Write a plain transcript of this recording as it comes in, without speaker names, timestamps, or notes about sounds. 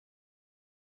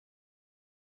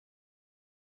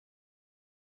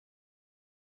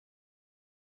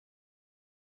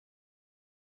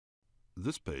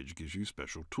This page gives you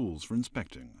special tools for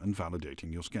inspecting and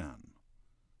validating your scan.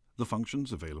 The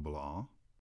functions available are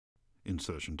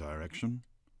Insertion Direction,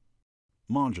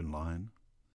 Margin Line,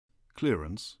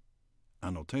 Clearance,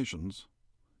 Annotations,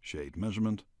 Shade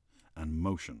Measurement, and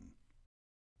Motion.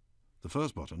 The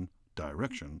first button,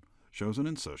 Direction, shows an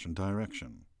insertion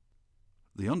direction.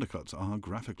 The undercuts are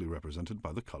graphically represented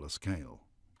by the color scale.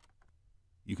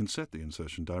 You can set the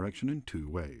insertion direction in two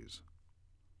ways.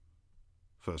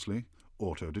 Firstly,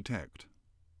 Auto Detect.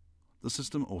 The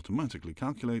system automatically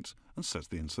calculates and sets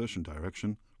the insertion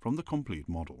direction from the complete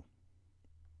model.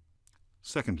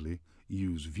 Secondly,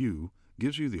 Use View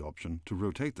gives you the option to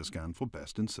rotate the scan for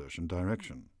best insertion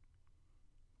direction.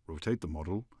 Rotate the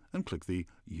model and click the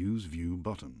Use View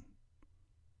button.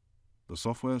 The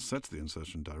software sets the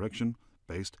insertion direction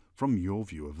based from your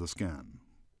view of the scan.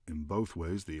 In both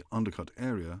ways, the undercut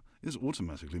area is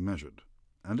automatically measured,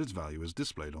 and its value is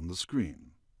displayed on the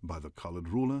screen by the colored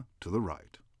ruler to the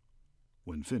right.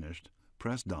 When finished,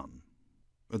 press Done.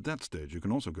 At that stage, you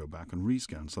can also go back and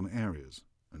rescan some areas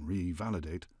and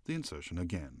revalidate the insertion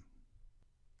again.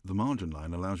 The margin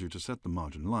line allows you to set the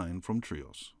margin line from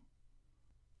TRIOS.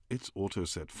 Its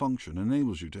auto-set function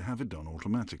enables you to have it done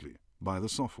automatically by the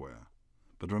software,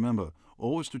 but remember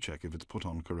always to check if it's put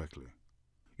on correctly.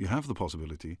 You have the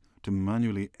possibility to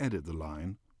manually edit the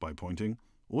line by pointing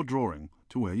or drawing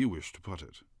to where you wish to put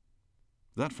it.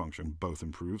 That function both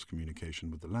improves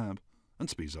communication with the lab and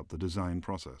speeds up the design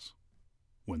process.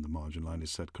 When the margin line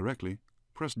is set correctly,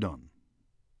 press Done.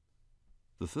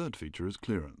 The third feature is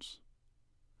Clearance.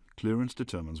 Clearance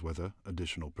determines whether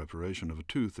additional preparation of a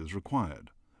tooth is required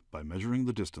by measuring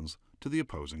the distance to the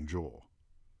opposing jaw.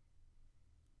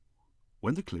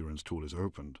 When the Clearance tool is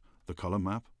opened, the color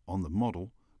map on the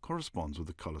model corresponds with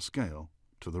the color scale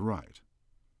to the right.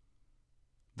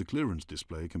 The clearance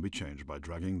display can be changed by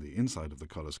dragging the inside of the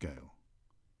color scale.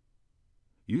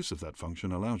 Use of that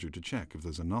function allows you to check if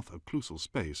there's enough occlusal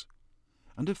space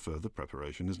and if further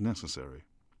preparation is necessary.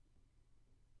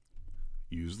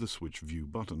 Use the Switch View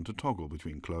button to toggle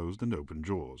between closed and open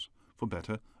jaws for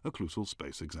better occlusal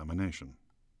space examination.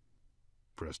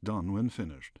 Press Done when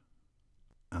finished.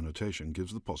 Annotation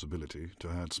gives the possibility to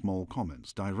add small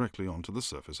comments directly onto the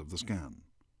surface of the scan.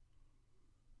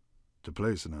 To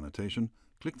place an annotation,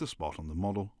 click the spot on the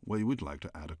model where you would like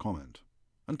to add a comment,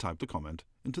 and type the comment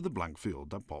into the blank field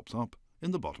that pops up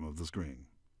in the bottom of the screen.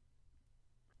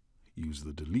 Use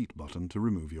the Delete button to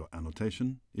remove your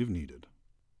annotation if needed.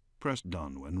 Press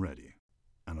Done when ready.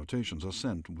 Annotations are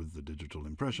sent with the digital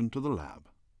impression to the lab.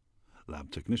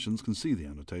 Lab technicians can see the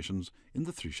annotations in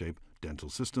the 3Shape dental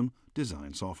system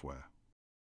design software.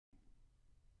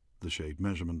 The Shade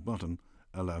Measurement button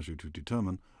allows you to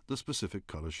determine the specific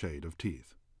color shade of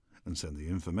teeth and send the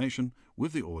information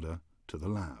with the order to the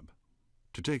lab.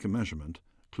 To take a measurement,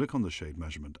 click on the Shade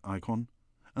Measurement icon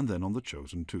and then on the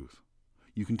chosen tooth.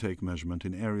 You can take measurement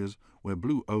in areas where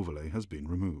blue overlay has been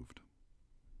removed.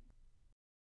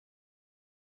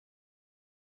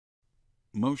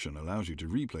 Motion allows you to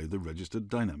replay the registered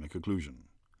dynamic occlusion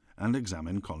and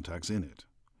examine contacts in it,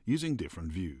 using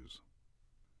different views.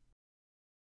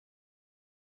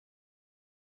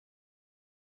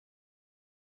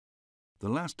 The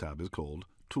last tab is called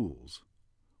Tools.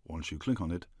 Once you click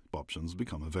on it, options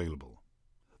become available.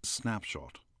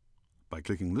 Snapshot. By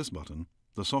clicking this button,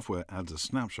 the software adds a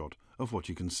snapshot of what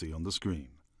you can see on the screen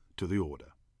to the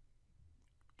order.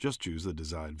 Just choose the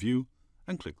desired view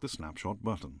and click the Snapshot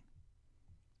button.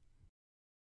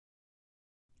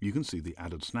 You can see the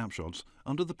added snapshots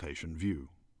under the patient view.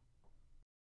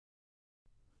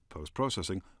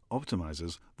 Post-processing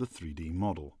optimizes the 3D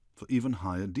model for even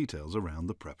higher details around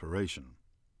the preparation.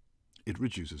 It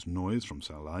reduces noise from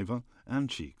saliva and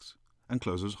cheeks and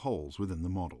closes holes within the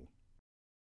model.